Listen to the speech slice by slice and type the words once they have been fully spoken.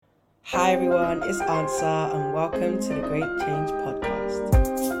Hi everyone, it's Answer and welcome to the Great Change Podcast.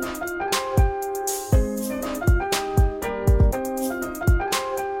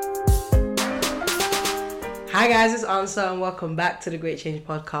 Hi guys, it's Answer and welcome back to the Great Change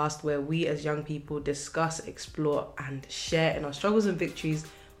Podcast, where we as young people discuss, explore and share in our struggles and victories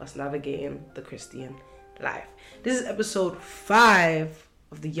whilst navigating the Christian life. This is episode 5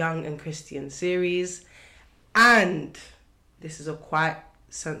 of the Young and Christian series, and this is a quite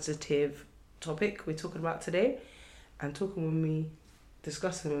sensitive topic we're talking about today. And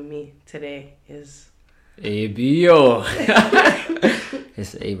discussing with me today is ABO.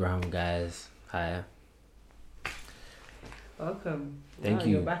 It's Abraham, guys. Hi. Welcome. Thank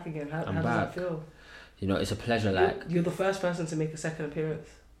you. You're back again. How does that feel? You know, it's a pleasure. You're the first person to make a second appearance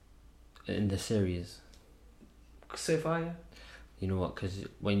In the series. so far, yeah. You know what? Because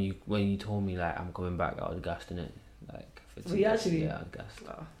when you told me I'm coming back, I was gassed in it. Were you actually? Yeah, I was gassed.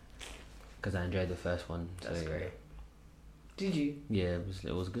 Because I enjoyed the first one. That's great. Did you? Yeah,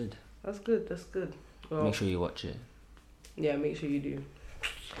 it was good. That's good. Well, make sure you watch it. Yeah, make sure you do.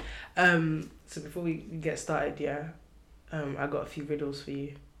 So before we get started, I got a few riddles for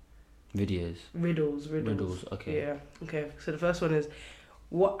you. Videos. Riddles. Okay. Yeah. Okay. So the first one is,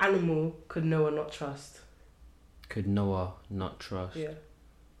 what animal could Noah not trust? Could Noah not trust? Yeah.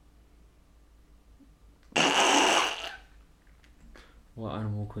 What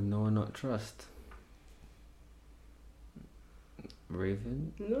animal could Noah not trust?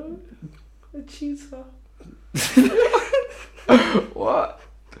 Raven? No. A cheetah. What?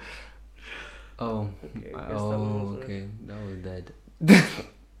 Oh. Okay, Okay. That was dead.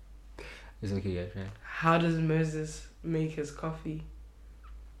 It's okay, yeah, try. How does Moses make his coffee?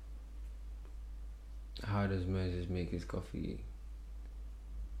 How does Moses make his coffee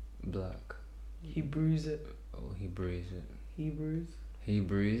black? He brews it. Oh, he brews it. He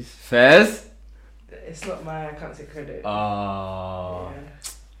brews. Fez? It's not mine, I can't take credit. Oh.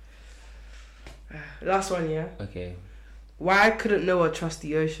 Yeah. Last one, yeah? Okay. Why couldn't Noah trust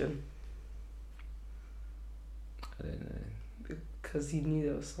the ocean? I don't know. Because he knew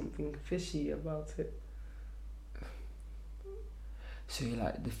there was something fishy about it. So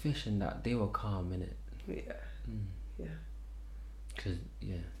the fish and that, they were calm, innit? Yeah. Yeah. Because,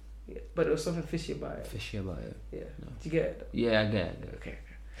 yeah. But there was something fishy about it. Fishy about it. Yeah. No. Did you get it? Yeah, I get it. Okay.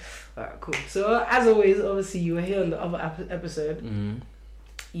 Alright, cool. So, as always, obviously, you were here on the other episode. Mm-hmm.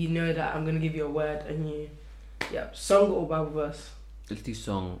 You know that I'm going to give you a word and song or Bible verse? Let's do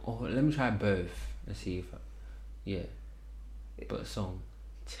song. Oh, let me try both. Let's see if but song.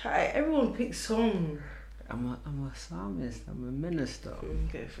 Try. Everyone picks song. I'm a psalmist. I'm a minister.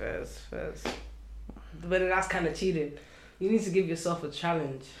 Okay, first. But that's kind of cheating. You need to give yourself a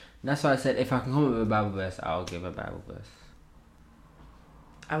challenge. That's why I said if I can come up with a Bible verse, I'll give a Bible verse.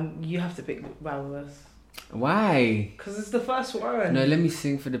 You have to pick the Bible verse. Why? Because it's the first one. No, let me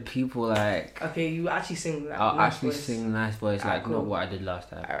sing for the people. Okay, you actually sing that. I'll nice actually voice. sing nice voice, cool. not what I did last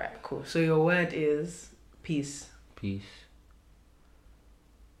time. Alright, cool. So your word is peace. Peace.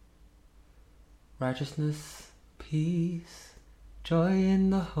 Righteousness, peace, joy in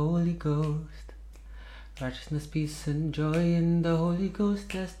the Holy Ghost. Righteousness, peace, and joy in the Holy Ghost.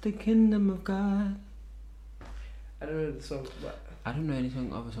 That's the kingdom of God. I don't know the song, but I don't know any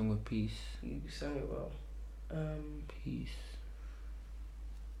other song with peace. you sang it well. Peace.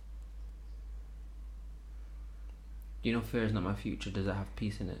 You know, fear is not my future. Does it have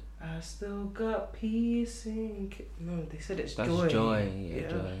peace in it? I still got peace in... No, they said it's That's joy. joy. Yeah,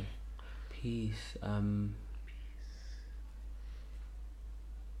 joy. Peace.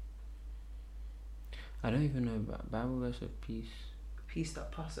 I don't even know about Bible verse of peace. Peace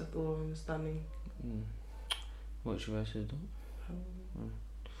that passeth all understanding. Which verse is that?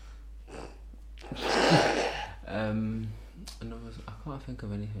 I can't think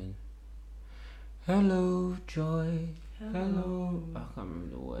of anything. Hello, joy. Hello. I can't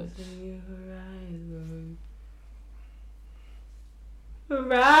remember the words.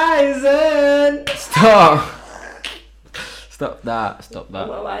 Horizon. Stop that.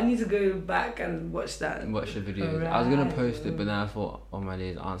 Well, I need to go back and watch that. Watch the videos. I was gonna post it, but then I thought, oh my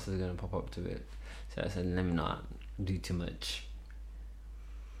days, answers gonna pop up to it. So I said, let me not do too much.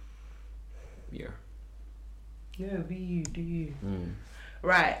 Yeah. No, be you, do you.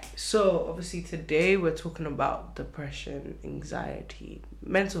 Right, so obviously today we're talking about depression, anxiety,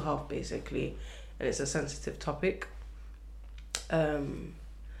 mental health basically, and it's a sensitive topic.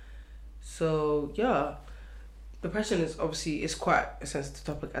 Depression is quite a sensitive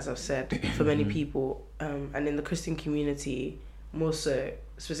topic, as I've said, for many people, and in the Christian community, more so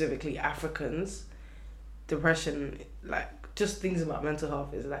specifically Africans, depression, like just things about mental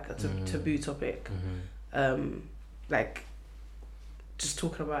health is like a taboo topic. Like just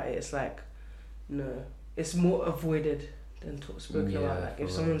talking about it, it's like no, it's more avoided than spoken about. Like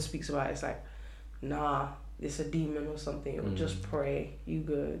if someone speaks about it, it's like nah, it's a demon or something, or just pray, you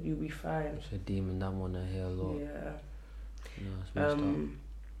good, you'll be fine. It's a demon that wanna hear a lot.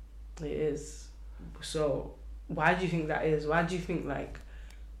 It is. So why do you think that is? Why do you think like,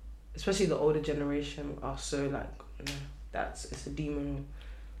 especially the older generation are so like, it's a demon?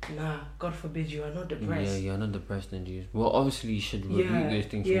 Nah, God forbid you are not depressed. Yeah, you're not depressed and you. Well, obviously you should rebuke those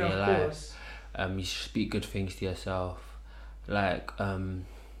things in your life. Course. You should speak good things to yourself. Like, I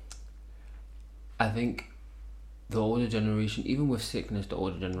think the older generation, even with sickness, the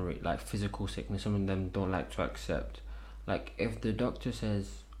older generation, like physical sickness, some of them don't like to accept. Like, if the doctor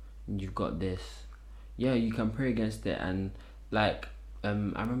says you've got this, yeah, you can pray against it. And like, I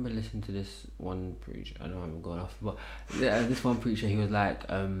remember listening to this one preacher. I know I'm going off, but this one preacher, he was like,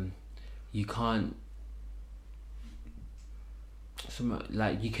 you can't.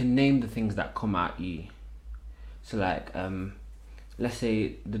 Like, you can name the things that come at you. So like, let's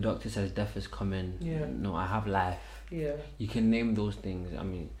say the doctor says death is coming. Yeah. No, I have life. Yeah. You can name those things. I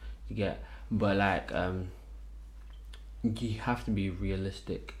mean, you get, but like, you have to be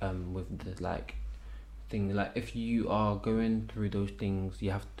realistic with the like thing. Like, if you are going through those things,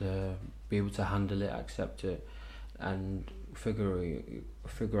 you have to be able to handle it, accept it, and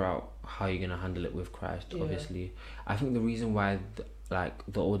figure out how you're gonna handle it with Christ. Obviously, I think the reason why the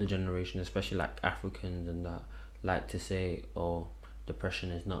older generation, especially like Africans and that, like to say, oh,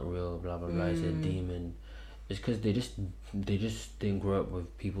 depression is not real, blah blah blah, it's a demon. It's because they just didn't grow up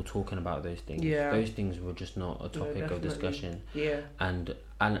with people talking about those things. Those things were just not a topic of discussion. And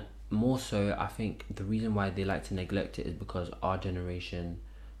more so, I think the reason why they like to neglect it is because our generation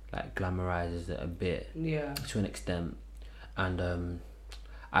like glamorizes it a bit, to an extent, and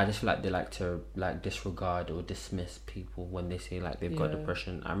I just feel like they like to like disregard or dismiss people when they say like they've got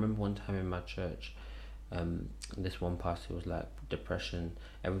depression. I remember one time in my church, this one pastor was like, depression,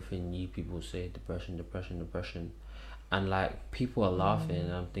 everything you people say, depression, and like people are laughing,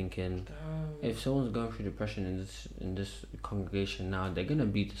 and I'm thinking, if someone's going through depression in this congregation now, they're gonna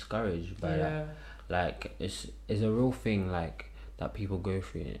be discouraged by that. Like, it's a real thing, like, that people go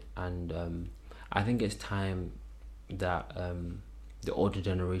through it, and I think it's time that the older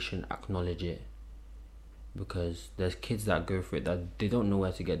generation acknowledge it, because there's kids that go through it that they don't know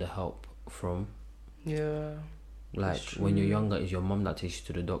where to get the help from. Like, when you're younger, it's your mom that takes you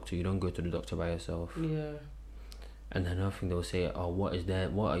to the doctor. You don't go to the doctor by yourself. And then another thing, they'll say, oh, what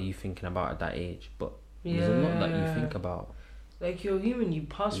are you thinking about at that age? But there's a lot that you think about. Like, you're human, you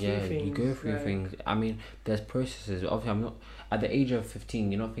pass through things. You go through things. I mean, there's processes. Obviously, I'm not at the age of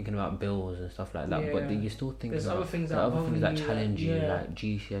 15. You're not thinking about bills and stuff like that. But you still think there's about other things that challenge you, like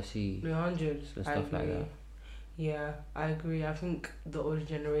GCSE, 100 and stuff like that. Yeah, I agree. I think the older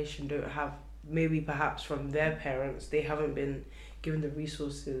generation don't have, maybe perhaps from their parents, they haven't been given the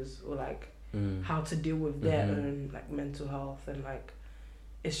resources or like how to deal with their own like mental health, and like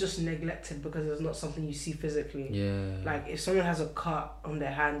it's just neglected because it's not something you see physically. Like, if someone has a cut on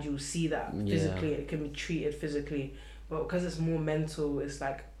their hand, you'll see that physically. It can be treated physically, but because it's more mental, it's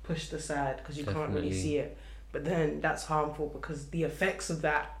like pushed aside because you can't really see it. But then that's harmful because the effects of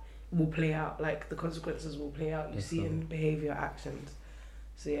that will play out, like the consequences will play out. You see it in behavior, actions.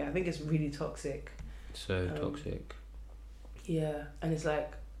 So yeah, I think it's really toxic. So toxic. Yeah, and it's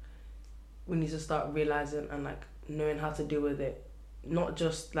like we need to start realizing and like knowing how to deal with it. Not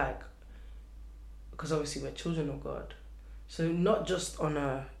just like, because obviously we're children of God, so not just on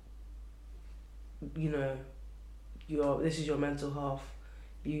a, this is your mental health,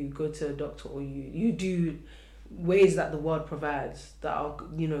 you go to a doctor, or you do ways that the world provides that are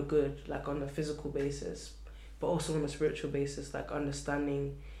good, like on a physical basis, but also on a spiritual basis, like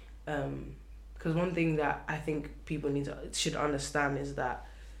understanding, because one thing that I think people should understand is that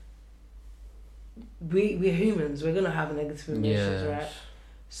we're humans. We're gonna have negative emotions, right?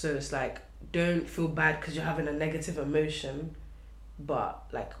 So it's like, don't feel bad because you're having a negative emotion, but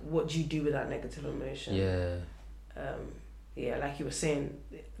like, what do you do with that negative emotion? Like you were saying,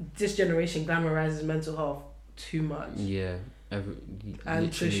 this generation glamorizes mental health too much.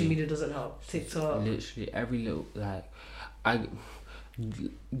 And social media doesn't help. TikTok, literally every little, like,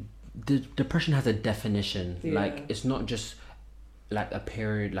 the depression has a definition. Like, it's not just like a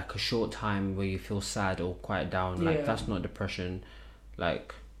period, like a short time where you feel sad or quiet down. Like, that's not depression.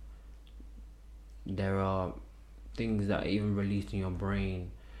 Like, there are things that are even released in your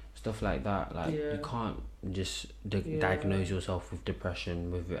brain stuff like that. Like Yeah. you can't just Yeah. diagnose yourself with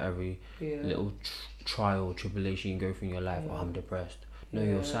depression with every Yeah. little trial tribulation you go through in your life. Yeah. Oh, I'm depressed. No,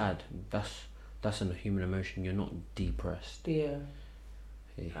 Yeah. you're sad. That's a human emotion. You're not depressed. Yeah.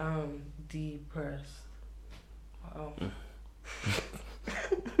 Hey. I'm depressed. Wow.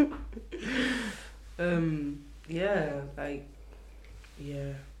 Yeah, like,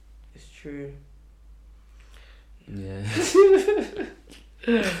 yeah, it's true. Yeah.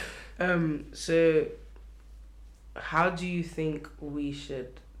 So how do you think we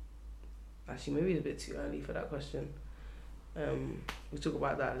should, actually maybe it's a bit too early for that question. We'll talk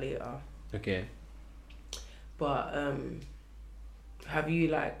about that later. Okay. But have you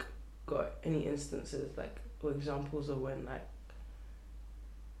like got any instances like or examples of when like,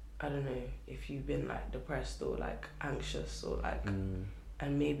 I don't know, if you've been like depressed or like anxious or like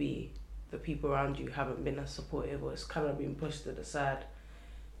and maybe the people around you haven't been as supportive or it's kind of been pushed to the side?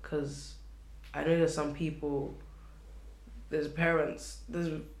 Because I know there's some people, there's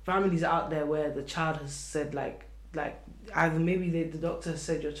families out there where the child has said like either maybe the doctor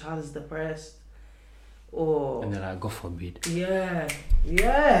said your child is depressed or And they're like, God forbid. yeah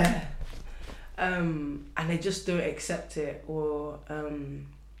and they just don't accept it or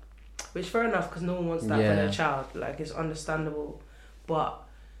which fair enough because no one wants that for their child, like it's understandable, but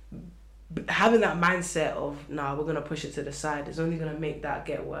having that mindset of nah, we're gonna push it to the side is only gonna make that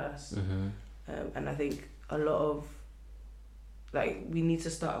get worse. And I think a lot of like we need to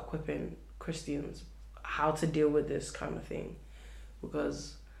start equipping Christians how to deal with this kind of thing,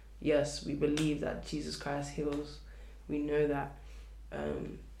 because yes, we believe that Jesus Christ heals, we know that,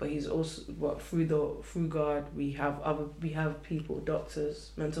 but he's also through God we have people,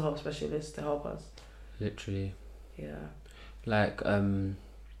 doctors, mental health specialists to help us. Literally. Yeah. Like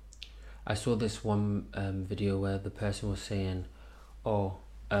I saw this one video where the person was saying,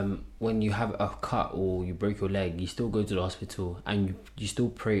 when you have a cut or you break your leg, you still go to the hospital and you still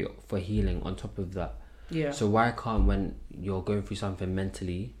pray for healing on top of that. Yeah. So why can't, when you're going through something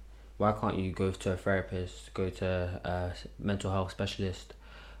mentally, why can't you go to a therapist, go to a mental health specialist,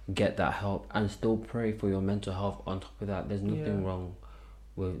 get that help and still pray for your mental health on top of that? There's nothing wrong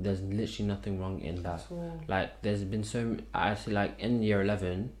with, there's literally nothing wrong in that. Like there's been actually like in year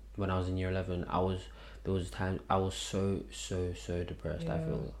 11, when I was in year 11, there was times I was so depressed. I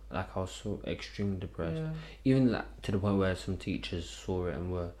feel like I was so extremely depressed, even like, to the point where some teachers saw it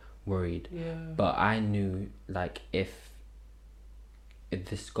and were worried. But I knew like if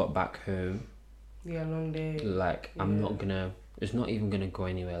this got back home, long day, like it's not even gonna go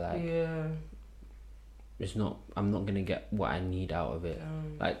anywhere. Like I'm not gonna get what I need out of it.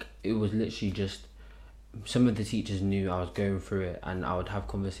 Like it was literally just, some of the teachers knew I was going through it and I would have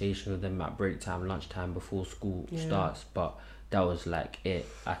conversations with them at break time, lunchtime, before school starts, but that was like it.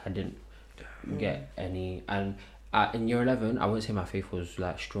 Like I didn't get any, and in year 11 I wouldn't say my faith was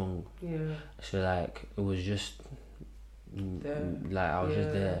like strong. So like it was just like I was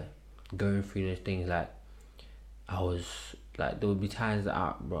just there going through those things. Like I was like, there would be times that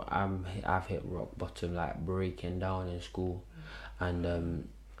I've hit rock bottom, like breaking down in school, and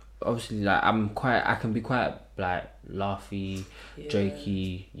obviously like I can be quite like laughy,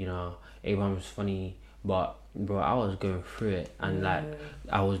 jokey, you know, everyone's funny, but bro, I was going through it and like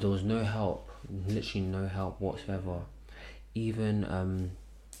there was no help, literally no help whatsoever. Even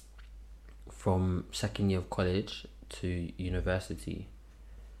from second year of college to university,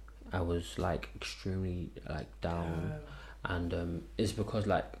 I was like extremely like down, and it's because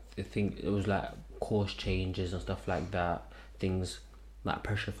like I think it was like course changes and stuff like that, things like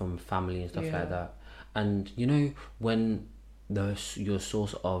pressure from family and stuff like that. And you know when your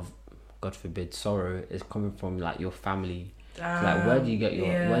source of, God forbid, sorrow is coming from like your family, like where do you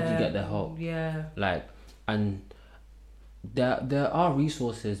get the help? Like, and there are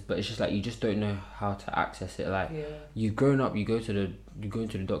resources, but it's just like you just don't know how to access it. Like you've grown up, you go into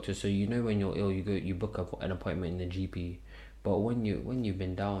the doctor, so you know when you're ill, you book an appointment in the GP. But when you've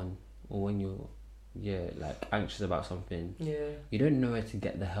been down, or when you're like anxious about something, you don't know where to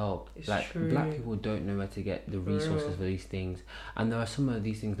get the help. It's like true. Black people don't know where to get the resources for these things, and there are some of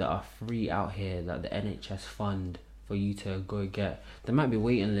these things that are free out here that the NHS fund for you to go get. There might be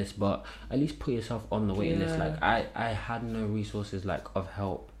waiting lists, but at least put yourself on the waiting list. Like I had no resources like of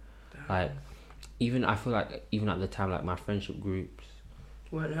help. Like even I feel like even at the time, like my friendship groups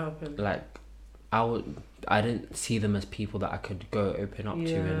weren't helping. Like I didn't see them as people that I could go open up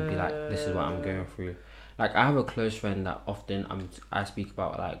to and be like, this is what I'm going through. Like I have a close friend that often I speak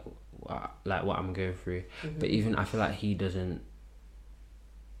about like what I'm going through, but even I feel like he doesn't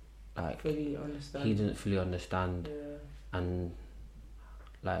like fully understand. He didn't fully understand, and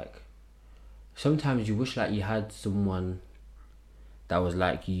like sometimes you wish like you had someone that was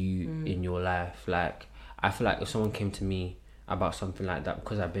like you in your life. Like I feel like if someone came to me about something like that,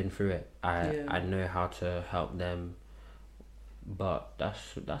 because I've been through it, I know how to help them. But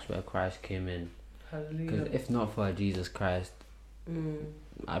that's where Christ came in. Because if not for Jesus Christ,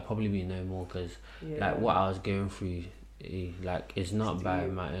 I'd probably be no more. Because like what I was going through, like it's not by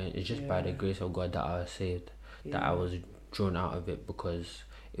my own. It's just by the grace of God that I was saved. That I was drawn out of it, because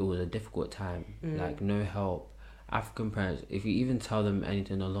it was a difficult time. Like no help. African parents, if you even tell them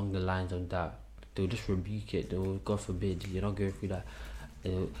anything along the lines of that, they'll just rebuke it. They'll, God forbid, you're not going through that.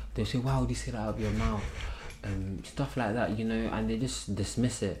 They'll say, "Why would you say that out of your mouth?" Stuff like that, you know, and they just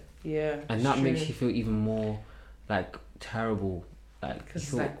dismiss it. Yeah, and that makes you feel even more like terrible. Like,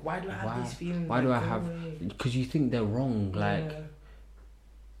 because like, why do I have these feelings? Why do I have? Because you think they're wrong. Like,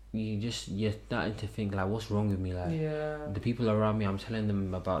 you're starting to think like, what's wrong with me? Like, the people around me, I'm telling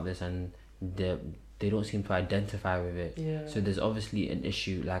them about this, and they don't seem to identify with it. So there's obviously an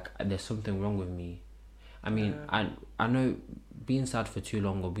issue. Like, there's something wrong with me. I mean, I know being sad for too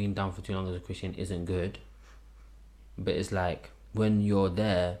long or being down for too long as a Christian isn't good. But it's like, when you're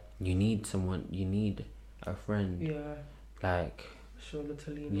there, you need someone, you need a friend. Like, shoulder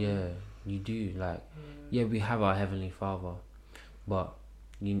to lean on. Yeah, you do. Like, we have our Heavenly Father, but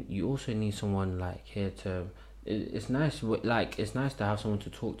you also need someone like here to. It's nice. Like, it's nice to have someone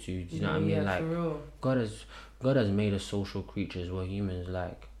to talk to. Do you know what I mean? Like, for real. God has made us social creatures. We're humans.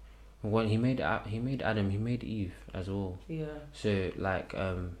 Like, when He made Adam, He made Eve as well. So like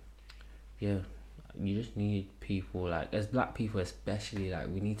you just need people, like, as black people especially, like,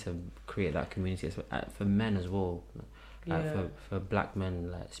 we need to create that community for men as well, like for black men,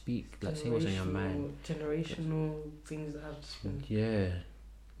 like, speak, like, say what's on your mind. Generational things that have just been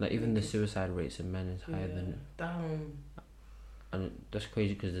like even the suicide rates in men is higher than damn, and that's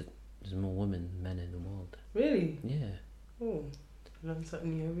crazy because there's more women than men in the world. Really? Oh, learn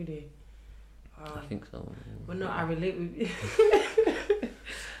something new every day. I think so. But no, I relate with you.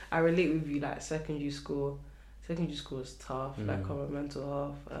 I relate with you, like secondary school is tough, like on my mental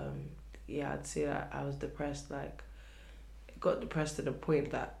health. I'd say that I was depressed, like got depressed to the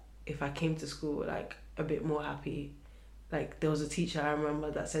point that if I came to school like a bit more happy, like there was a teacher I remember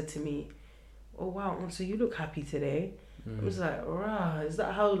that said to me, "Oh wow, so you look happy today." I was like, "Rah, is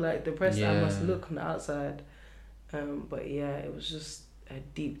that how like depressed I must look on the outside?" But it was just a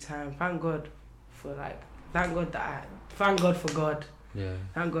deep time. Thank God for God.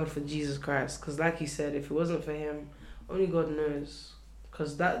 Thank God for Jesus Christ, because like you said, if it wasn't for Him, only God knows,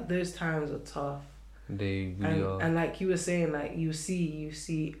 because those times are tough. They really are. And like you were saying, like you see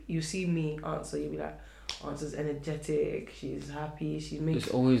me answer, you be like, Answer's energetic, she's happy, she's making.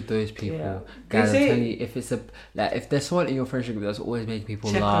 There's always those people, guys. I'm telling you, if there's someone in your friendship group that's always making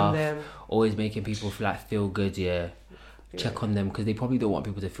people laugh, always making people feel good, check on them, because they probably don't want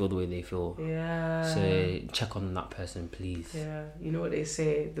people to feel the way they feel. So check on that person, please. You know what they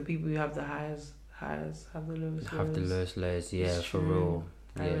say, the people who have the highs have the lowest lows. Have the lowest lows. It's for real.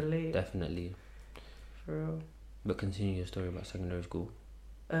 I relate. Definitely. For real. But continue your story about secondary school.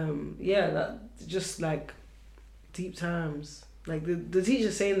 That just like deep times. Like the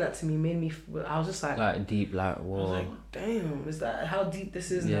teacher saying that to me made me. I was just like deep, like whoa. I was like, damn, is that how deep this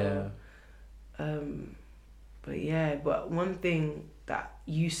is now? But one thing that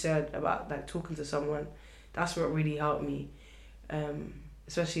you said about like talking to someone, that's what really helped me,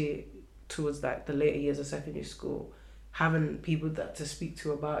 especially towards like the later years of secondary school, having people that to speak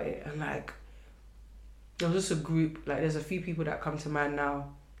to about it. And like there was just a group, like there's a few people that come to mind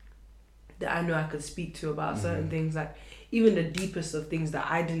now that I know I could speak to about certain things, like even the deepest of things that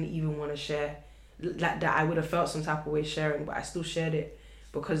I didn't even want to share, like that I would have felt some type of way sharing, but I still shared it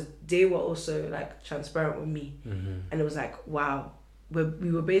because they were also like transparent with me. And it was like, wow,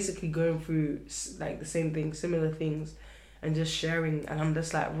 we were basically going through like the same things, similar things, and just sharing. And I'm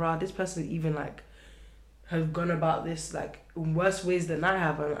just like, rah, this person even like have gone about this like in worse ways than I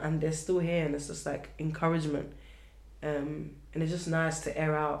have, and they're still here, and it's just like encouragement. And it's just nice to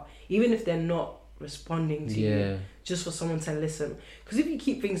air out, even if they're not responding to you, just for someone to listen. Because if you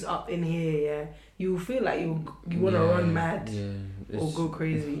keep things up in here, you feel like you want to run mad or go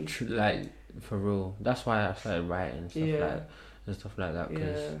crazy. Like for real. That's why I started writing stuff like that.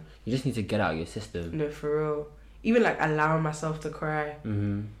 Because you just need to get out of your system. No, for real. Even like allowing myself to cry.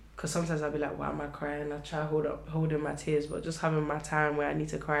 Because sometimes I'll be like, why am I crying? I try holding my tears, but just having my time where I need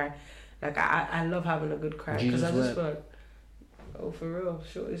to cry. Like I love having a good cry, because I just feel like, oh, for real,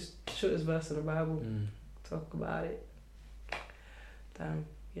 shortest verse in the Bible. Talk about it. Damn,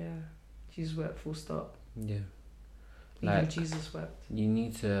 Jesus wept, full stop. Even Like, Jesus wept. you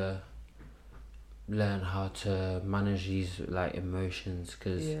need to learn how to manage these like emotions,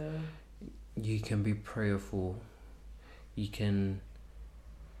 because you can be prayerful, you can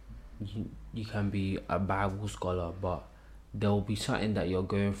you can be a Bible scholar, but there will be something that you're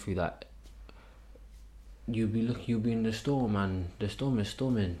going through that you'll be in the storm, and the storm is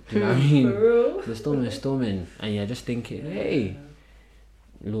storming. Do you know what I mean? For real? The storm is storming, and you're just thinking, hey,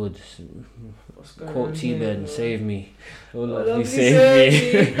 Lord, quote T-Ben, save me. Oh Lord, please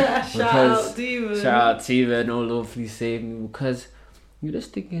save me. Shout out T-Ben. Shout out T-Ben, oh Lord, please save me. Because you're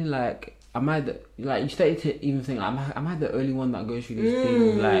just thinking, like, am I the, like, you started to even think, am I the only one that goes through these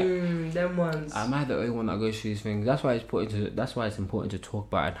things? Like, them ones. am I the only one that goes through these things? That's why it's important to talk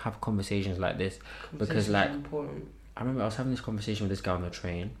about and have conversations like this. Because, like, important. I remember I was having this conversation with this guy on the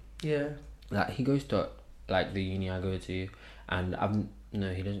train. Yeah. Like, he goes to, like, the uni I go to, and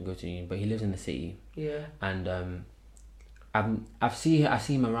no, he doesn't go to uni, but he lives in the city. Yeah. And I see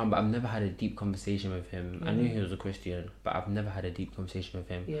him around, but I've never had a deep conversation with him. I knew he was a Christian, but I've never had a deep conversation with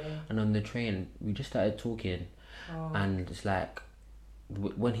him. Yeah. And on the train, we just started talking, and it's like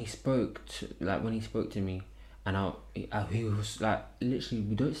when he spoke to me, and he was like, literally,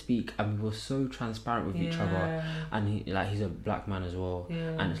 we don't speak, and we were so transparent with each other. And he's a black man as well,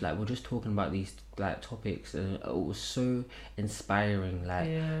 and it's like we're just talking about these like topics, and it was so inspiring.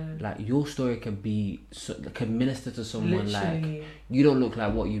 Like your story could minister to someone. Literally. Like, you don't look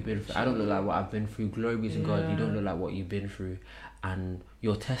like what you've been through. I don't look like what I've been through. Glory be to God. You don't look like what you've been through, and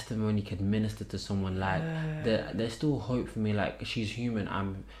your testimony can minister to someone. Like, there's still hope for me. Like, she's human.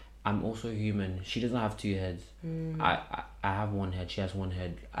 I'm also human. She doesn't have two heads. I have one head. She has one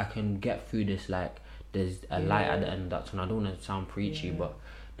head. I can get through this. Like, there's a light at the end of that tunnel. I don't want to sound preachy, but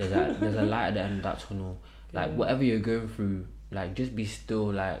there's a light at the end of that tunnel. Like, whatever you're going through, like, just be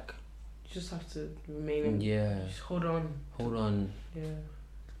still. Like, you just have to remain. Just hold on. Yeah.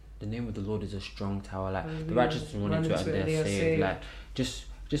 The name of the Lord is a strong tower. Like, the righteous run into it and they're saved. Like,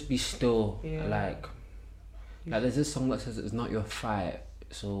 just be still. Like, there's this song that says, "It's not your fight,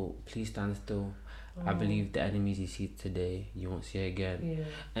 so please stand still. I believe the enemies you see today, you won't see again."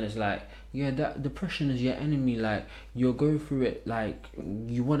 And it's like, that depression is your enemy. Like, you're going through it, like,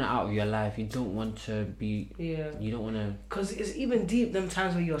 you want it out of your life. You don't want to be, you don't want to, because it's even deep them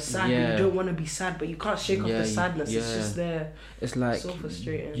times where you're sad and you don't want to be sad, but you can't shake off the sadness. It's just there. It's like, so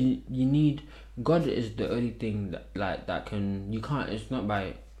frustrating. You need, God is the only thing that can, you can't, it's not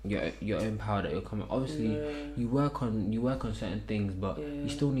by your own power that you'll come. Obviously, you work on certain things, but you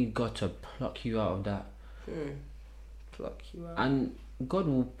still need God to pluck you out of that. Pluck you out. And God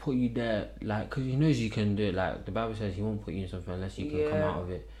will put you there, like, because He knows you can do it. Like, the Bible says He won't put you in something unless you can come out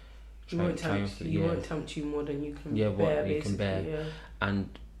of it. He won't tempt you more than you can bear. What you can bear. And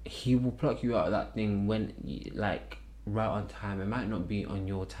He will pluck you out of that thing when, like, right on time. It might not be on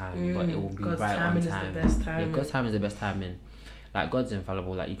your time, but it will be God's right on time. God's timing is the best timing. Yeah, God's timing is the best timing. Like, God's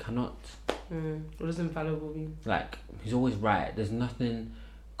infallible. Like, you cannot. What does infallible mean? Like, He's always right. There's nothing.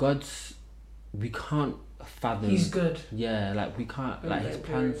 We can't fathom. He's good. Yeah, like, we can't. Like, His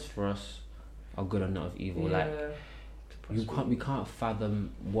plans for us are good and not of evil. Like, we can't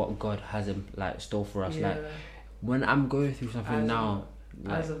fathom what God has in, like, store for us. Like, when I'm going through something now,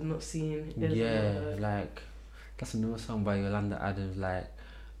 eyes have not seen. Like, that's another song by Yolanda Adams. Like,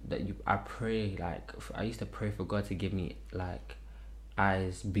 I pray. Like, I used to pray for God to give me, like,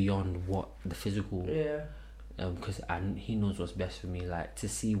 eyes beyond what the physical. Because He knows what's best for me. Like, to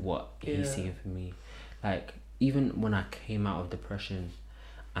see what He's seeing for me. Like, even when I came out of depression,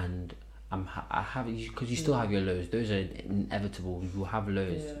 and I have, because you still have your lows. Those are inevitable. You will have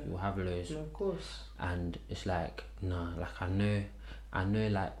lows. You will have lows. Of course. And it's like, like, I know,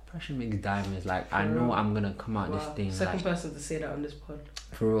 like, pressure makes diamonds. Like, I know I'm gonna come out this thing. Second person to say that on this pod.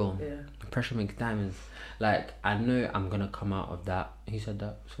 For real. Pressure makes diamonds. Like, I know I'm gonna come out of that. He said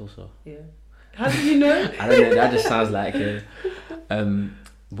that. So. Yeah. How did you know? I don't know. That just sounds like it.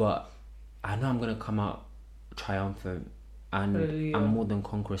 But I know I'm gonna come out triumphant, and Hallelujah. I'm more than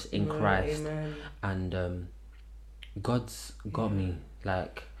conquerors in Christ. Amen. And God's got me.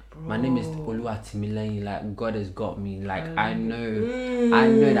 Like, bro. My name is Oluwatimileyin. Like, God has got me. Like, I know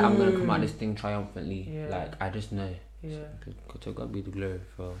that I'm gonna come out this thing triumphantly. Like, I just know. To God be the glory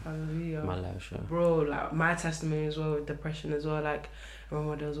for Hallelujah. My life, sure. Bro, like, my testimony as well with depression as well. Like, I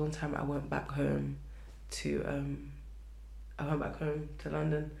remember there was one time I went back home to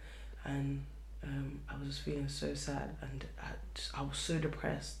London, and I was just feeling so sad, and I was so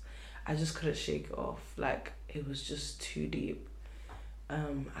depressed. I just couldn't shake it off. Like, it was just too deep.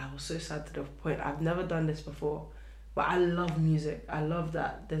 I was so sad to the point, I've never done this before, but I love music. I love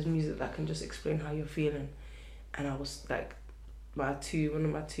that there's music that can just explain how you're feeling. and I was like, two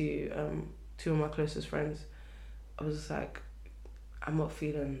of my closest friends, I was just like, I'm not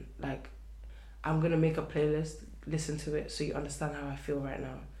feeling like, I'm gonna make a playlist, listen to it so you understand how I feel right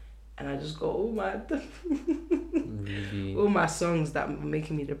now. And I just got all my Really? all my songs that were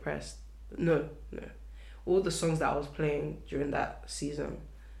making me depressed. No. All the songs that I was playing during that season,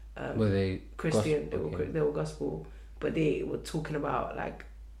 Were they Christian, gospel? they were gospel, but they were talking about like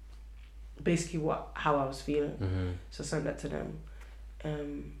basically how I was feeling. Mm-hmm. So I sent that to them,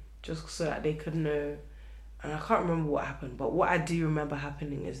 just so that they could know. And I can't remember what happened, but what I do remember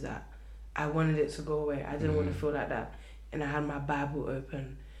happening is that I wanted it to go away. I didn't want to feel like that, and I had my Bible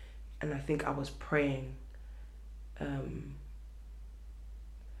open, and I think I was praying. And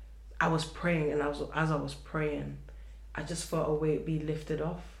as I was praying, I just felt a weight be lifted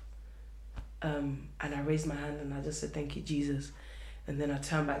off. And I raised my hand and I just said, "Thank you, Jesus." And then I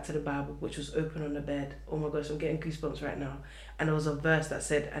turned back to the Bible, which was open on the bed. Oh my gosh, I'm getting goosebumps right now. And there was a verse that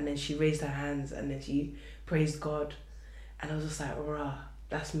said, and then she raised her hands and then she praised God. And I was just like, rah,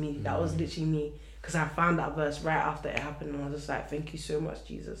 that's me. That was literally me. Because I found that verse right after it happened. And I was just like, thank you so much,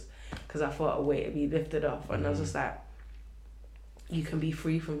 Jesus. Because I felt a weight to be lifted off. And I was just like, you can be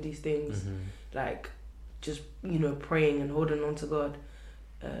free from these things. Like, just, praying and holding on to God.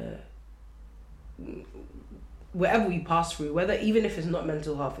 Whatever we pass through, whether even if it's not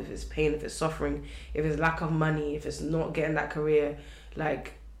mental health, if it's pain, if it's suffering, if it's lack of money, if it's not getting that career,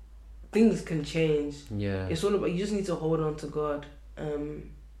 like, things can change. Yeah. It's all about, you just need to hold on to God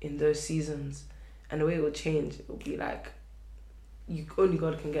in those seasons, and the way it will change, it will be like, only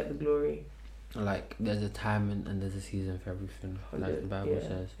God can get the glory. Like, there's a time and there's a season for everything, like the Bible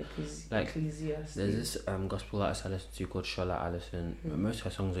says. Like, Ecclesiastes. there's this gospel artist I listen to called Shola Allison. Most of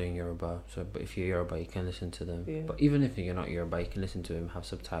her songs are in Yoruba, but if you're Yoruba, you can listen to them. But even if you're not Yoruba, you can listen to them, have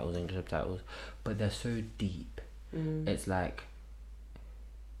subtitles, English subtitles. But they're so deep. It's like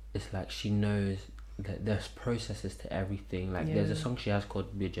she knows that there's processes to everything. Like, there's a song she has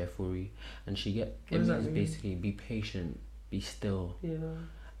called Bija Furi, and it means basically be patient, be still. Yeah.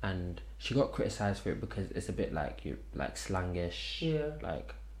 And she got criticised for it because it's a bit like slangish,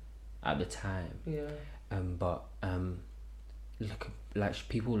 like at the time. But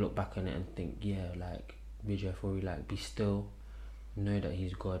people look back on it and think, like Bija Furi, like, be still, know that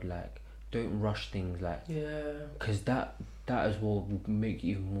he's God, like, don't rush things, like, because that as well will make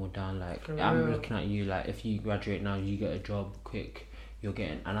you even more down. Like, I'm looking at you, like, if you graduate now, you get a job quick, you're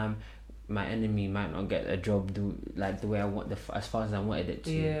getting, and my enemy might not get a job the way I want, as far as I wanted it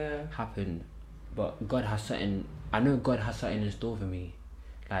to happen, but God has something. I know God has something in store for me.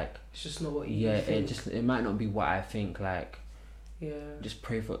 Like, it's just not what you think. It might not be what I think. Like, Yeah. Just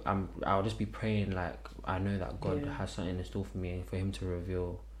pray for. I'll just be praying, like, I know that God has something in store for me, and for Him to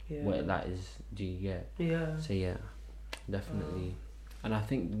reveal what that is. Do you get? Yeah. So yeah, definitely. And I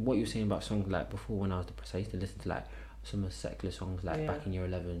think what you were saying about songs, like, before, when I was depressed, I used to listen to, like, some of secular songs, like, back in year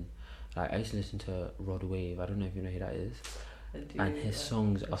 11. Like, I used to listen to Rod Wave. I don't know if you know who that is. I do, and his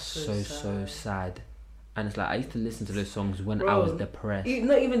songs are so sad. sad. And it's like, I used to listen to those songs when I was depressed.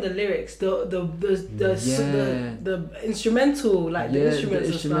 Not even the lyrics, the instrumental, like the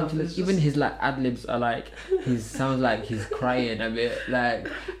instruments and stuff. Even his, like, ad-libs are like, he sounds like he's crying a bit, like.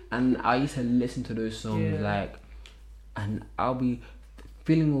 And I used to listen to those songs, like, and I'll be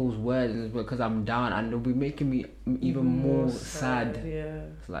feeling those words because I'm down, and they'll be making me even more sad. Yeah.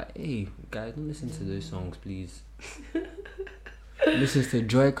 It's like, hey guys, don't listen to those songs, please. Listen to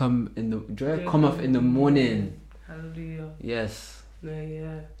Joy Come Off in the Morning. Hallelujah. Yes. No,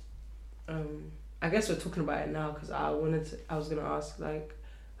 yeah. I guess we're talking about it now because I was gonna ask, like,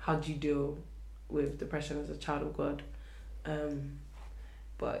 how do you deal with depression as a child of God?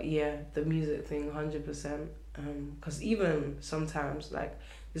 But yeah, the music thing, 100%. Because even sometimes, like,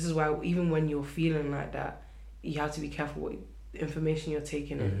 this is why even when you're feeling like that, you have to be careful what information you're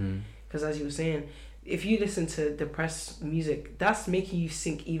taking in. Because as you were saying, if you listen to depressed music, that's making you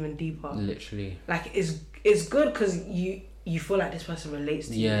sink even deeper. Literally. Like, it's good because you feel like this person relates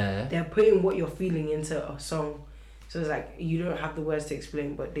to you. They're putting what you're feeling into a song. So it's like, you don't have the words to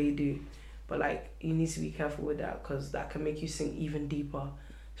explain, but they do. But, like, you need to be careful with that because that can make you sink even deeper.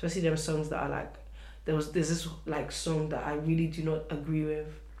 Especially them songs that are like, there's this, like, song that I really do not agree with.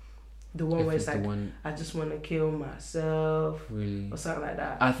 The one where it's like, I just want to kill myself, or something like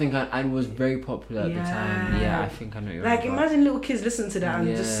that. I think I was very popular at the time. Yeah, I think I know you're like, imagine little kids listening to that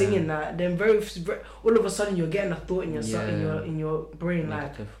and just singing that. Then very all of a sudden you're getting a thought in your in your brain,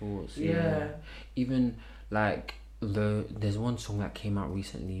 negative like thoughts. Even like there's one song that came out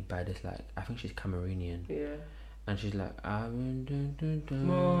recently by this, like, I think she's Cameroonian. And she's like, that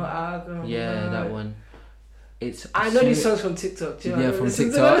one. I know these songs from TikTok. Yeah, from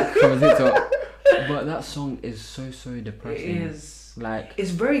TikTok. But that song is so depressing. It is. Like,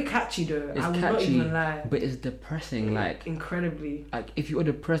 it's very catchy though. I will not even lie. But it's depressing. Like, incredibly. Like, if you're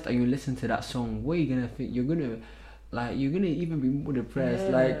depressed and you listen to that song, what are you gonna think? You're gonna even be more depressed.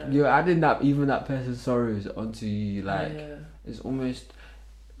 Yeah. Like, you're adding that person's sorrows onto you. Like, it's almost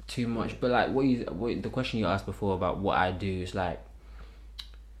too much. But like, what the question you asked before about what I do is like,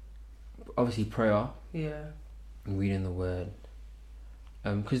 obviously prayer. Yeah. Reading the word.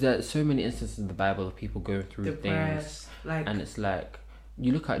 Because there's so many instances in the Bible of people going through depressed, things, like, and it's like,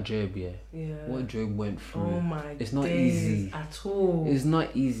 you look at Job, what Job went through. Oh my! It's not easy at all. It's not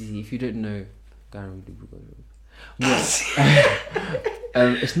easy if you don't know. Go and read the book of Job.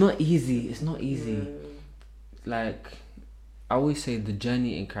 It's not easy. It's not easy. Yeah. Like, I always say, the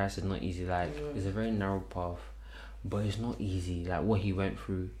journey in Christ is not easy. Like, it's a very narrow path, but it's not easy. Like what he went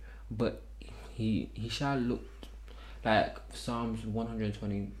through, but he shall look. Like Psalms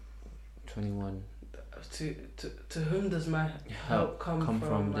 120:21. To whom does my help come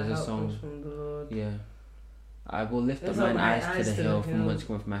from? There's a song. Comes from the Lord. Yeah. I will lift up mine eyes to the hill, from whence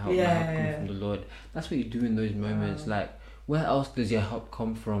cometh my help. My help comes from the Lord. That's what you do in those moments. Like, where else does your help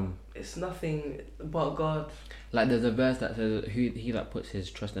come from? It's nothing but God. Like, there's a verse that says, he that puts his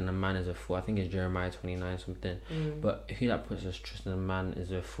trust in a man is a fool. I think it's Jeremiah 29 something. But he that puts his trust in a man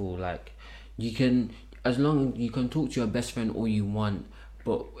is a fool. Like, you can, as long as you can talk to your best friend all you want,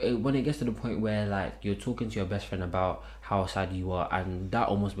 but when it gets to the point where like you're talking to your best friend about how sad you are, and that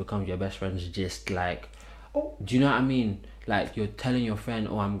almost becomes your best friend's just like, oh, do you know what I mean? Like, you're telling your friend,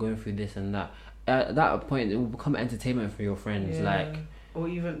 oh, I'm going through this and that. At that point, it will become entertainment for your friends. Like, or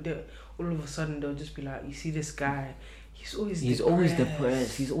even all of a sudden they'll just be like, you see this guy, he's always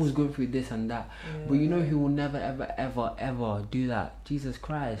depressed. He's always going through this and that. Yeah. But you know who will never ever do that? Jesus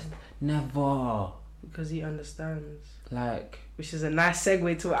Christ. Never. Because he understands. Like, which is a nice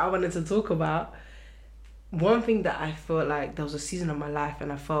segue to what I wanted to talk about. One thing that I felt like, there was a season of my life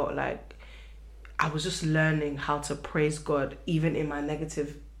and I felt like I was just learning how to praise God even in my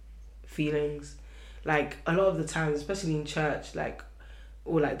negative feelings. Like, a lot of the times, especially in church, like,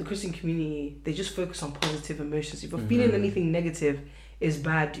 or like the Christian community, they just focus on positive emotions. If we're feeling anything negative is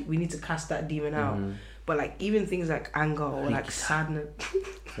bad, we need to cast that demon out. But like, even things like anger or like sadness.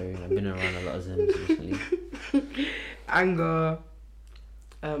 Sorry, I've been around a lot of Zens recently. Anger,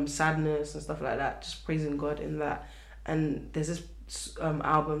 sadness and stuff like that, just praising God in that. And there's this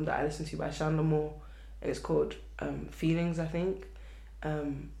album that I listened to by Chandler Moore, and it's called Feelings, I think.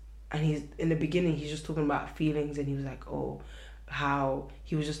 And he's, in the beginning, he's just talking about feelings, and he was like, oh, how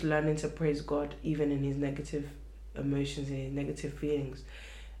he was just learning to praise God even in his negative emotions and his negative feelings.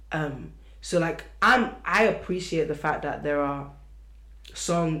 So like, I appreciate the fact that there are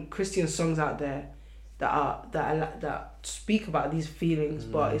Christian songs out there that speak about these feelings,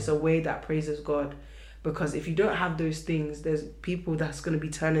 but it's a way that praises God. Because if you don't have those things, there's people that's going to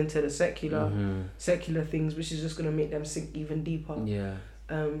be turned into the secular things, which is just going to make them sink even deeper. Yeah.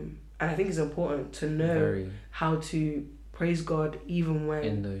 And I think it's important to know how to praise God even when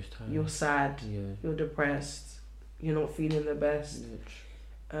in those times you're sad, you're depressed, you're not feeling the best.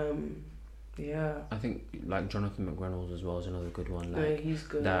 Yeah. I think like Jonathan McReynolds as well is another good one. Like, yeah, he's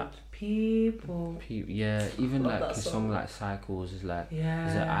good. That people. Yeah, even like his song like Cycles is like, is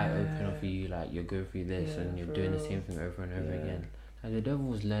an eye opener for you. Like, you're going through this and you're doing the same thing over and over again. Like, the devil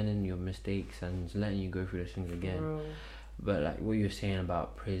was learning your mistakes and letting you go through those things again. But like what you're saying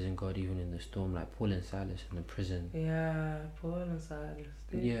about praising God even in the storm, like Paul and Silas in the prison. Yeah, Paul and Silas.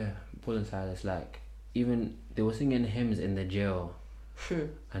 Dude. Yeah, Paul and Silas, like, even they were singing hymns in the jail.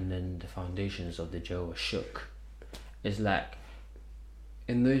 And then the foundations of the jail were shook. It's like,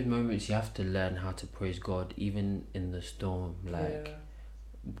 in those moments you have to learn how to praise God even in the storm. Like,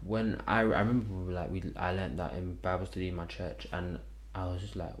 when I remember, like, I learned that in Bible study in my church, and I was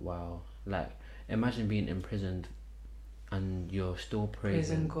just like, wow. Like, imagine being imprisoned and you're still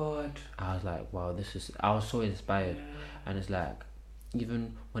praising God. I was like, wow, I was so inspired. And it's like,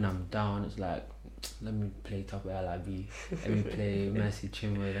 even when I'm down, it's like, let me play Top LIB, let me play Mercy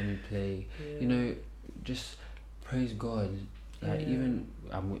Chinwe, let me play, you know, just praise God. Like, even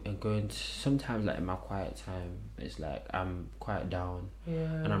I'm going to, sometimes like in my quiet time, it's like I'm quite down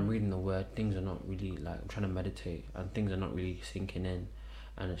and I'm reading the word, things are not really, like, I'm trying to meditate and things are not really sinking in,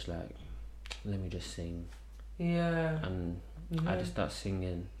 and it's like, let me just sing. And I just start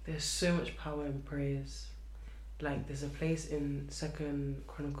singing. There's so much power in praise. Like, there's a place in 2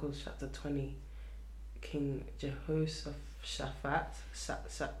 Chronicles chapter 20, King Jehoshaphat,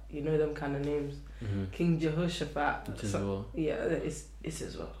 you know them kind of names. King Jehoshaphat. It's Israel. Yeah, it's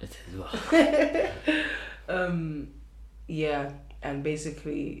Israel. It's Israel. Yeah, and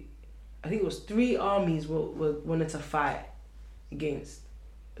basically, I think it was 3 armies were wanted to fight against.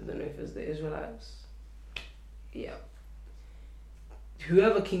 I don't know if it's the Israelites. Yeah.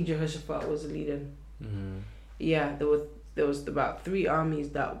 Whoever King Jehoshaphat was leading. Yeah, there was about 3 armies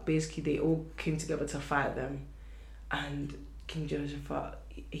that basically they all came together to fight them, and King Jehoshaphat,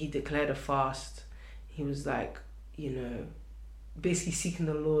 he declared a fast. He was like, basically seeking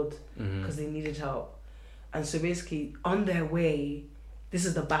the Lord because they needed help. And so basically on their way, this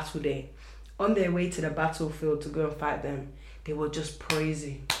is the battle day, on their way to the battlefield to go and fight them, they were just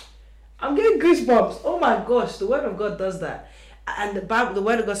praising. I'm getting goosebumps. Oh my gosh, the word of God does that. And the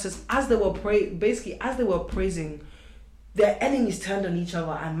word of God says, as they were praising, their enemies turned on each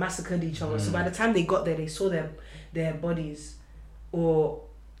other and massacred each other. So by the time they got there, they saw their bodies, or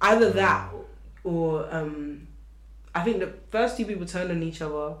either that, or I think the first 2 people turned on each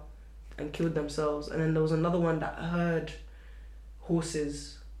other and killed themselves, and then there was another one that heard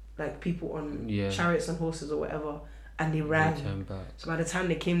horses, like people on chariots and horses or whatever, and they ran. They turned back. So by the time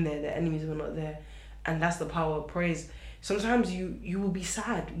they came there, their enemies were not there, and that's the power of praise. Sometimes you will be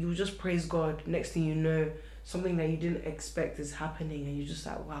sad, you will just praise God. Next thing you know, something that you didn't expect is happening, and you're just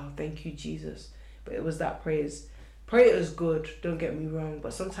like, wow, thank you, Jesus. But it was that praise. Prayer is good, don't get me wrong,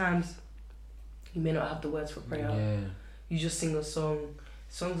 but sometimes you may not have the words for prayer. Yeah. You just sing a song.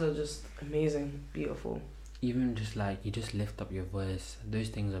 Songs are just amazing, beautiful. Even just like you just lift up your voice, those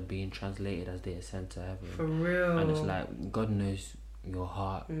things are being translated as they ascend to heaven. For real. And it's like God knows your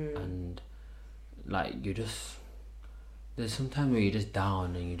heart, and like there's sometimes where you're just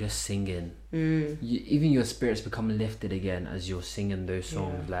down and you're just singing. Even your spirits become lifted again as you're singing those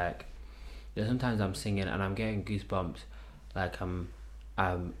songs. Like there's sometimes I'm singing and I'm getting goosebumps, like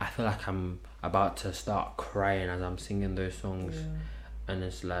I feel like I'm about to start crying as I'm singing those songs. And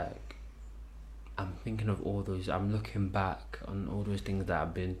it's like I'm thinking of all those, I'm looking back on all those things that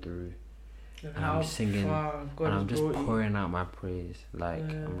I've been through, and I'm singing and I'm just pouring out my praise, like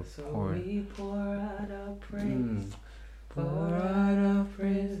I'm so pouring. We pour out our praise, pour out our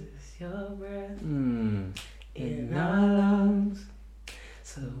praise, your breath in our lungs.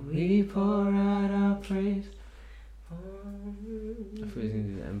 So we pour out our praise. I feel it's gonna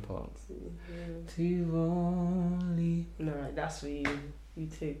do the end part. To only. No, that's for you. You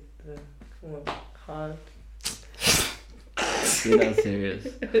take the hard. You're that serious.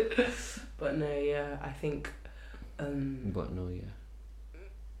 But no, yeah, I think. But no, yeah.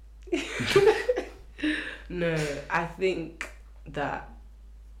 No, I think that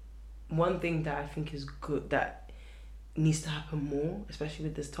one thing that I think is good that needs to happen more, especially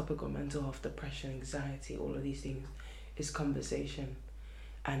with this topic of mental health, depression, anxiety, all of these things, is conversation.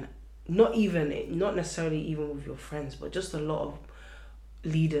 And not necessarily even with your friends, but just a lot of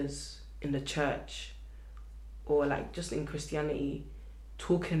leaders in the church or like just in Christianity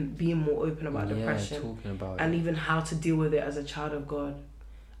being more open about depression, talking about and even how to deal with it as a child of God,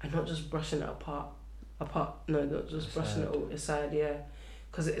 and not just brushing it brushing it aside,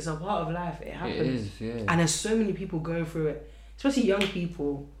 because it's a part of life. It happens. It is, yeah. And there's so many people going through it, especially young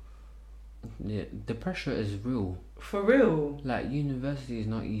people. Yeah, the pressure is real. For real. Like, university is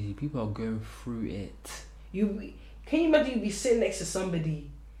not easy. People are going through it. Can you imagine you be sitting next to somebody,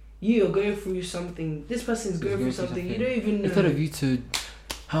 you're going through something, this person's going through something, you don't even know. Instead of you to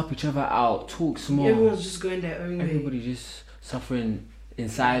help each other out, talk small. Everyone's just going their own way. Everybody just suffering in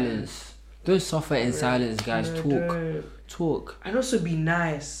silence. Don't suffer in silence, guys. Talk. And also be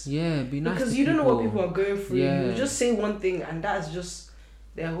nice. Yeah, be nice. Because you don't know what people are going through. Yeah. You just say one thing and that's just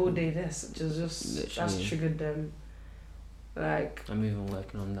their whole day. That's triggered them. Like, I'm even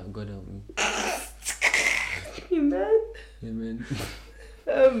working on that. God help me. Amen. Amen.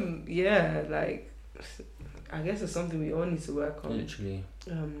 Yeah, like, I guess it's something we all need to work on. Literally.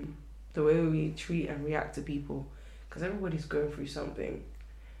 The way we treat and react to people, because everybody's going through something,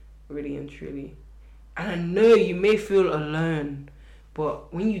 really and truly. And I know you may feel alone,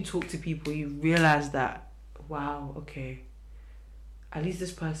 but when you talk to people, you realize that, wow, okay, at least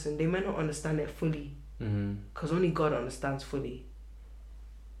this person, they might not understand it fully, because only God understands fully.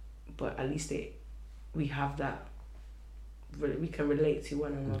 But at least we have that. We can relate to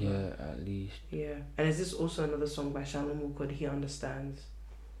one another. Yeah, at least. Yeah, and is this also another song by Shalom called He Understands?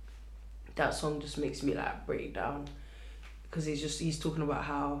 That song just makes me like break down, because he's talking about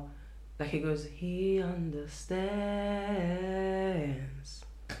how, like, it goes, He understands.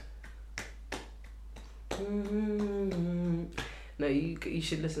 No, you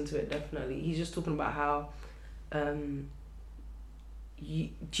should listen to it, definitely. He's just talking about how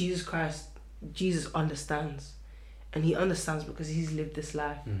Jesus understands, and he understands because he's lived this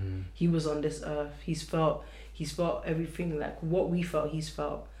life. He was on this earth. He's felt everything like what we felt. He's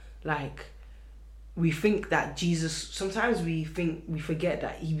felt like. We think that Jesus. Sometimes we forget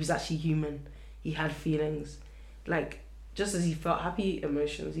that he was actually human. He had feelings, like just as he felt happy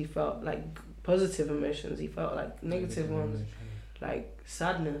emotions, he felt like positive emotions. He felt like negative ones, like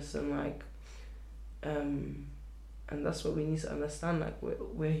sadness and like, and that's what we need to understand. Like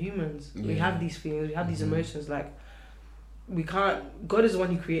we're humans. We have these feelings. We have these emotions. Like we can't. God is the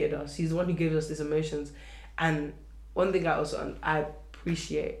one who created us. He's the one who gave us these emotions. And one thing I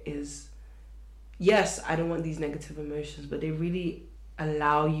appreciate is. Yes, I don't want these negative emotions, but they really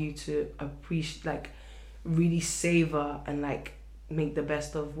allow you to appreciate, like, really savor and, like, make the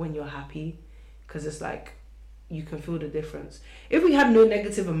best of when you're happy. Because it's like, you can feel the difference. If we had no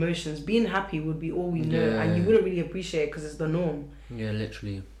negative emotions, being happy would be all we know. And you wouldn't really appreciate it because it's the norm. Yeah,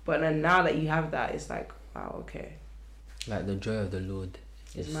 literally. But then now that you have that, it's like, wow, okay. Like, the joy of the Lord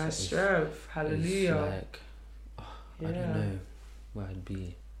is my strength. Hallelujah. Like, I don't know where I'd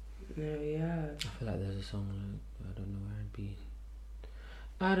be. No, yeah. I feel like there's a song like, I don't know where I'd be.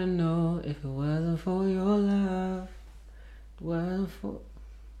 I don't know if it wasn't for your love, wasn't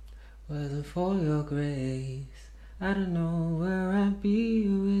for your grace. I don't know where I'd be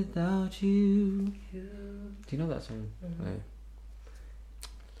without you. Do you know that song? Like,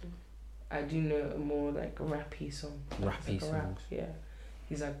 I do know a more like a rappy song. Rappy songs. Rap, yeah.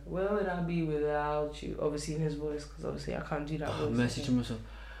 He's like, where would I be without you? Obviously in his voice, because obviously I can't do that voice. Mercy to myself.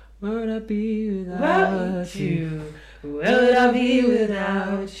 Where would I be without you? Where would I be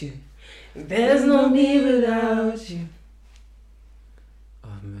without you? There's no me without you.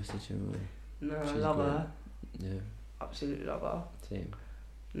 Oh, Mercy to me. No, I love her. Yeah. Absolutely love her. Same.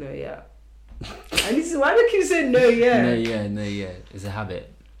 No, yeah. I need to. Why do you keep saying no, yeah? No, yeah. It's a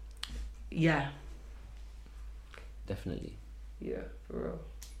habit. Yeah. Definitely. Yeah, for real.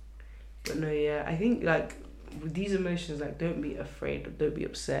 But no, yeah. I think like. With these emotions, like, don't be afraid or don't be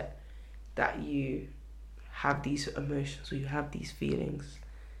upset that you have these emotions or you have these feelings.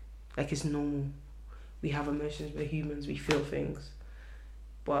 Like, it's normal. We have emotions, we're humans, we feel things.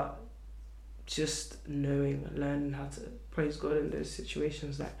 But just knowing and learning how to praise God in those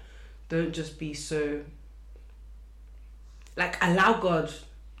situations, like, don't just be so, like, allow God.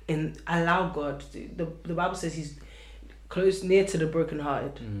 The Bible says he's close, near to the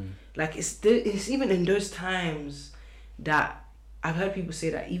brokenhearted. Like, it's even in those times that I've heard people say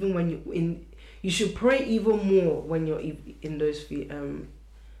that even when you should pray even more when you're in those when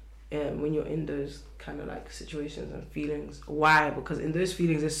you're in those kind of like situations and feelings. Why? Because in those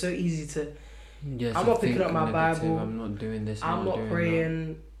feelings it's so easy to I'm not picking up my Bible, I'm not doing this, I'm not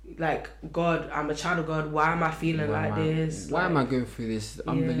praying that. Like, God, I'm a child of God, why am I feeling this? Why am I going through this?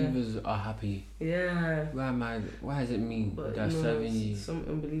 Unbelievers are happy. Yeah. Why is it me that's serving you? Some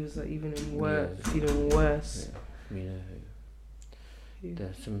unbelievers are even feeling worse. Yeah.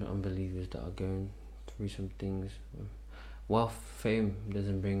 There's some unbelievers that are going through some things. Wealth, fame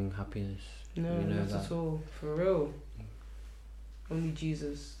doesn't bring happiness. No, not at all. For real. Only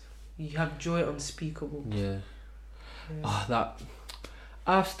Jesus. You have joy unspeakable. Yeah. Oh, that...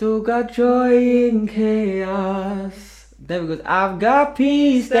 I've still got joy in chaos. There we go. I've got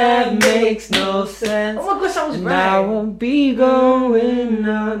peace that makes no sense. Oh my gosh, I was and right. I won't be going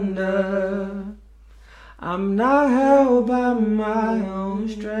under. I'm not held by my own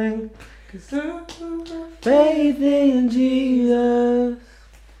strength. 'Cause faith in Jesus.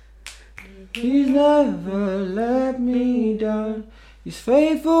 He's never let me down. He's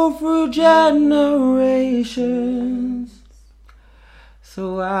faithful through generations.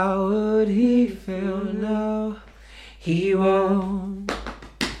 So how would he feel now? He won't.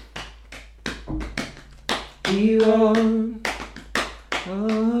 He won't.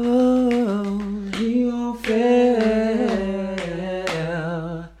 Oh, he won't fail.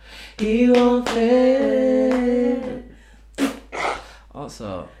 He won't fail.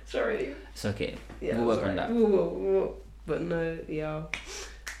 Also, sorry. It's okay. Yeah, we'll work on that. But no, yeah.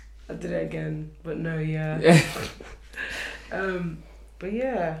 I did it again. But no, yeah. But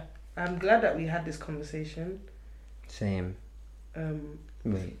yeah, I'm glad that we had this conversation. Same.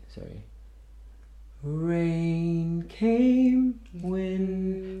 Wait, sorry. Rain came,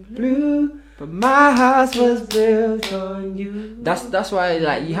 wind blew, but my house was built on you. That's why,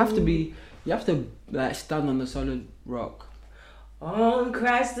 like, you have to like stand on the solid rock. On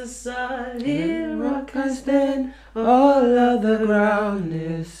Christ the solid rock I stand. All of the ground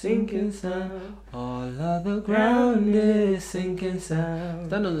is sinking sound. All of the ground is sinking sound.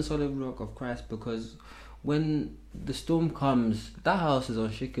 Stand on the solid rock of Christ, because when the storm comes, that house is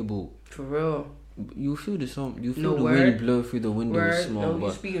unshakable. For real. you'll feel the song. You feel No the word. wind blow through the windows Word, small, no,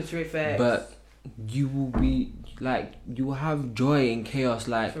 you're speaking straight facts. but you will be like, you will have joy in chaos.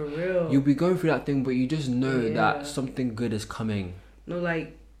 Like, for real. you'll be going through that thing, but you just know Yeah. that something good is coming. No,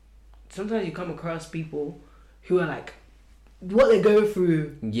 like, sometimes you come across people who are like, what they're going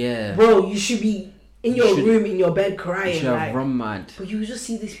through, Yeah. bro, you should be in You your should- room, in your bed You crying. should have Like, run mad. but you just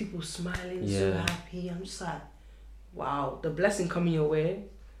see these people smiling, so Yeah. happy. I'm just like, wow, the blessing coming your way.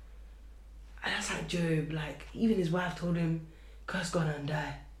 And that's like Job. Like, even his wife told him, curse God and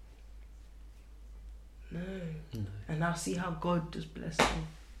die. No. And now see how God just blessed him.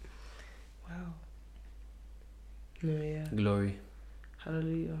 Wow. No, yeah. Glory.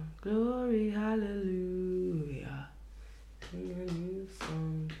 Hallelujah. Glory, hallelujah. Sing a new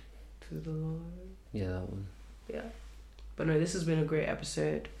song to the Lord. Yeah, that one. Yeah. But no, this has been a great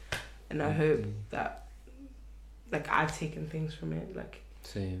episode. And I hope that, like, I've taken things from it. Like,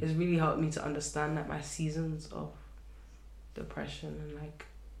 Same. it's really helped me to understand, like, my seasons of depression and, like,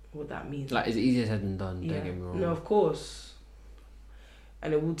 what that means. Like, it's easier said than done. Yeah. Don't get me wrong. No, of course.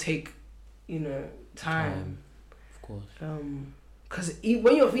 And it will take, you know, time. Of course. Because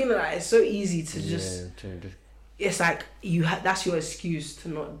when you're feeling like, it's so easy to just, to just it's like that's your excuse to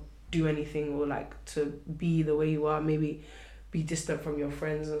not do anything, or like to be the way you are, maybe be distant from your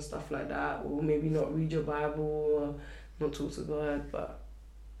friends and stuff like that, or maybe not read your Bible or not talk to God. But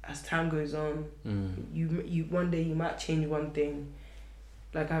as time goes on, you one day you might change one thing.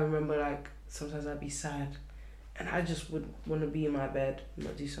 Like, I remember, like, sometimes I'd be sad and I just would want to be in my bed and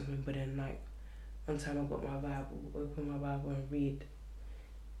not do something, but then, like, one time I got my Bible, open my Bible and read.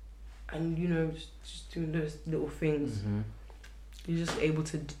 And, you know, just doing those little things. You're just able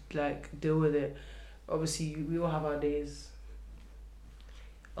to, like, deal with it. Obviously, we all have our days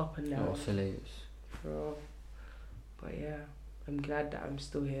up and down. oscillators. For all. But yeah, I'm glad that I'm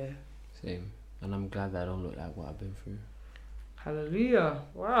still here. Same. And I'm glad that I don't look like what I've been through. Hallelujah.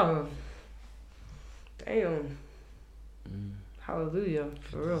 Wow. Damn. Hallelujah.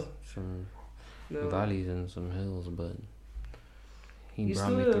 For real. Some No. valleys and some hills, but he You brought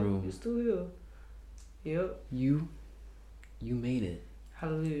still me here. through. You still here. Yep. You made it.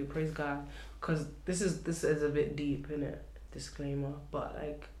 Hallelujah. Praise God. Because this is a bit deep, innit? Disclaimer. But,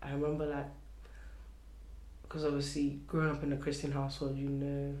 like, I remember, like, because obviously growing up in a Christian household, you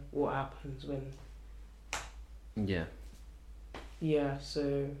know what happens when. Yeah. Yeah,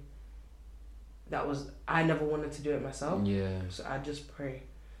 so I never wanted to do it myself. Yeah. So I just pray,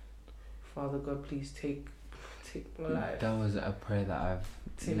 Father God, please take my life. That was a prayer that I've.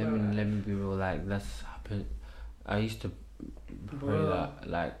 Take Let my life. me be real. Like, that's happened. I used to pray Bruh. that.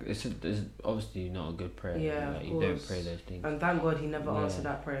 Like, it's obviously not a good prayer. Yeah, like, of you don't course. pray those things. And thank God he never Yeah. answered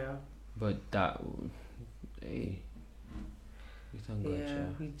that prayer. But that, hey, we thank God. Yeah, Yeah.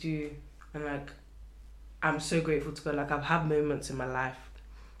 we do. And, like, I'm so grateful to God. Like, I've had moments in my life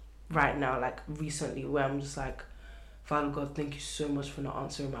right now, like recently, where I'm just like, Father God, thank you so much for not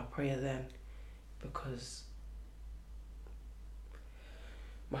answering my prayer then. Because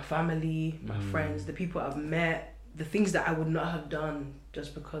my family, my friends, the people I've met, the things that I would not have done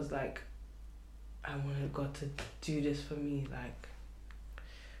just because, like, I wanted God to do this for me. Like,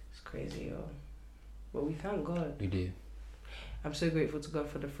 it's crazy, yo. But we thank God. We do. I'm so grateful to God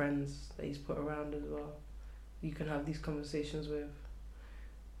for the friends that he's put around as well. You can have these conversations with.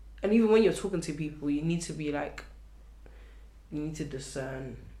 And even when you're talking to people, you need to be like, you need to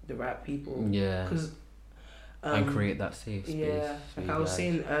discern the right people. Yeah. Because And create that safe space. yeah, for like you I was guys.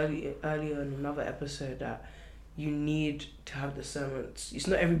 saying earlier in another episode, that you need to have discernment. It's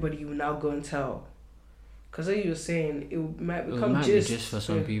not everybody you will now go and tell. Because as you were saying, it might become be just for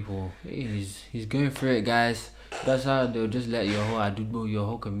some people. He's going through it, guys. That's how they'll just let your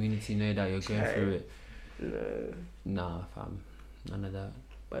whole community know that you're going through it. No. Nah, fam, none of that.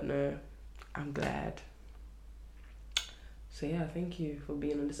 But no, I'm glad. So yeah, thank you for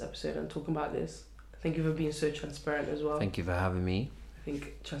being on this episode and talking about this. Thank you for being so transparent as well. Thank you for having me. I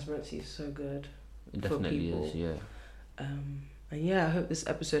think transparency is so good. It definitely people. is, yeah. And yeah, I hope this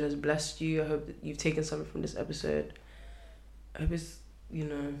episode has blessed you. I hope that you've taken something from this episode. I hope it's, you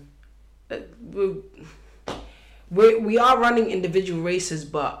know, we are running individual races,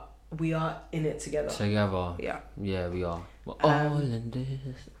 but we are in it together. Together. Yeah. Yeah, we are. We're all in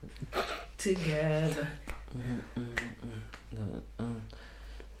this. Together.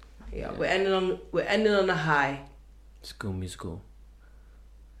 Yeah, we're ending on a high. School musical.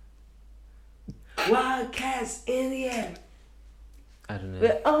 Wildcats in the air. I don't know.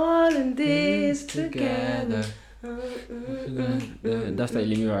 We're all in this together. That's the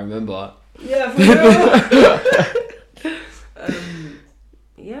only thing I remember. Yeah, for real.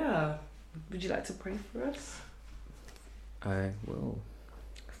 Yeah, we would you like to pray for us? I will.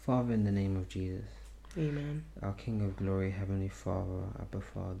 Father, in the name of Jesus, Amen. our King of glory, Heavenly Father, Abba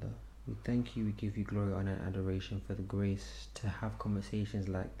Father, we thank you, we give you glory, honor, and adoration for the grace to have conversations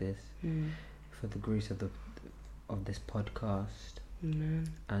like this, for the grace of this podcast.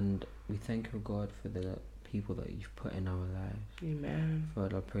 Amen. And we thank you, God, for the people that you've put in our lives. Amen.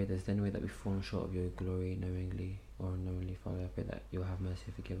 Father, I pray there's any way that we've fallen short of your glory, knowingly or unknowingly. Father, I pray that you'll have mercy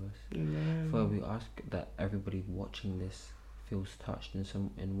and forgive us. Amen. Father, we ask that everybody watching this feels touched in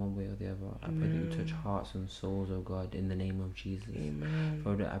one way or the other. I pray that you touch hearts and souls, oh God, in the name of Jesus. Amen.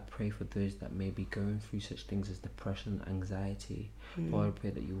 Father, I pray for those that may be going through such things as depression, anxiety. Father, I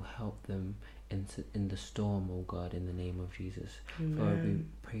pray that you help them in the storm, oh God, in the name of Jesus. Father, we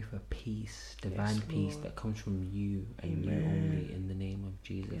pray for peace, divine peace that comes from you and you only, in the name of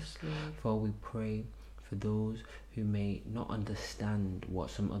Jesus. Yes, Lord. Father, we pray for those who may not understand what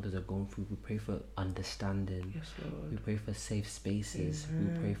some others are going through. We pray for understanding. Yes, Lord. We pray for safe spaces.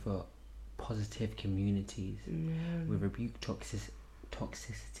 We pray for positive communities. We rebuke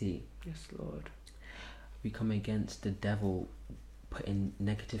toxicity. Yes, Lord. We come against the devil putting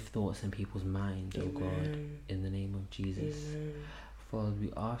negative thoughts in people's minds, oh God, in the name of Jesus. Father,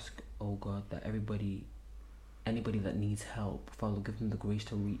 we ask, oh God, that anybody that needs help, Father, give them the grace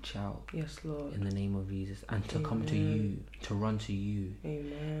to reach out. Yes, Lord. In the name of Jesus, and to come to you, to run to you.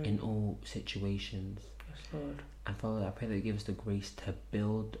 Amen. In all situations. Yes, Lord. And Father, I pray that you give us the grace to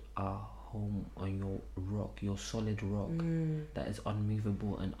build our home on your rock, your solid rock that is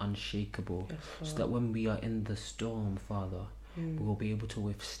unmovable and unshakable. Yes, so that when we are in the storm, Father, we will be able to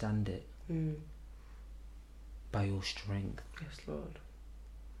withstand it by your strength. Yes, Lord.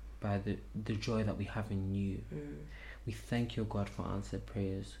 By the joy that we have in you. We thank you, God, for answered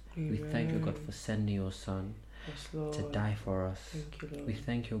prayers. We thank you, God, for sending your Son to die for us. Thank you, Lord. We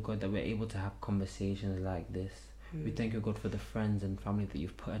thank you, God, that we're able to have conversations like this. We thank you, God, for the friends and family that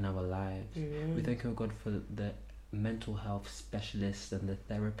you've put in our lives. We thank you, God, for the mental health specialists and the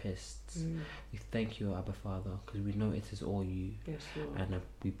therapists. We thank you, Abba Father, because we know it is all you. Yes, Lord. And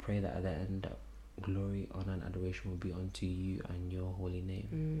we pray that at the end, glory, honor, and adoration will be unto you and your holy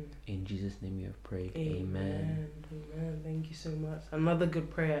name. In Jesus' name we have prayed. Amen. Amen. Thank you so much. Another good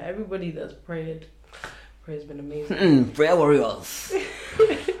prayer. Everybody that's prayed, prayer's been amazing. Prayer warriors.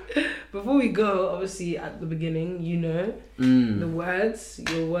 Before we go, obviously at the beginning, the words.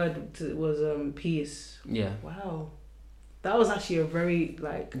 Your word was peace. Yeah. Wow, that was actually a very it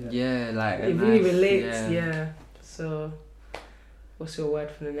really relates. Yeah. So, what's your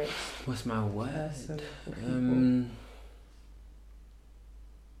word for the next? What's my word? Person?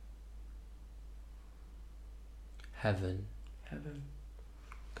 Heaven.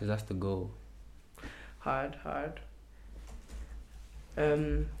 Because that's the goal. Hard.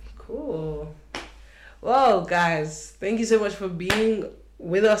 Cool. Well, guys, thank you so much for being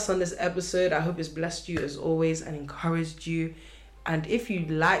with us on this episode. I hope it's blessed you as always and encouraged you. And if you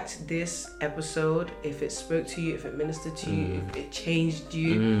liked this episode, if it spoke to you, if it ministered to you, if it changed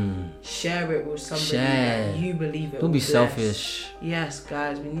you, share it with somebody that you believe it. Don't be selfish. Yes,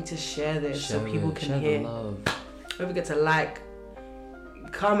 guys, we need to share this so people can hear. The love. Don't forget to like,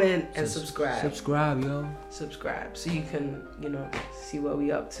 comment, and subscribe. Subscribe, yo. Subscribe so you can, see what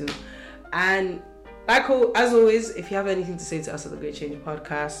we up to. And as always, if you have anything to say to us at the Great Change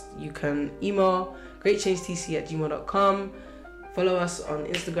Podcast, you can email greatchangetc@gmail.com. Follow us on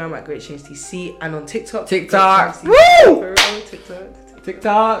Instagram at greatchangetc and on TikTok. Woo!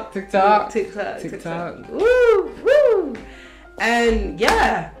 TikTok. Woo! And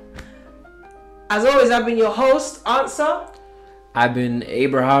yeah, as always, I've been your host, Answer. I've been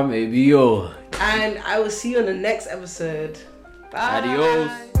Abraham Ebio. And I will see you on the next episode. Bye.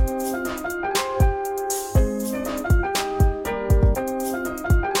 Adios.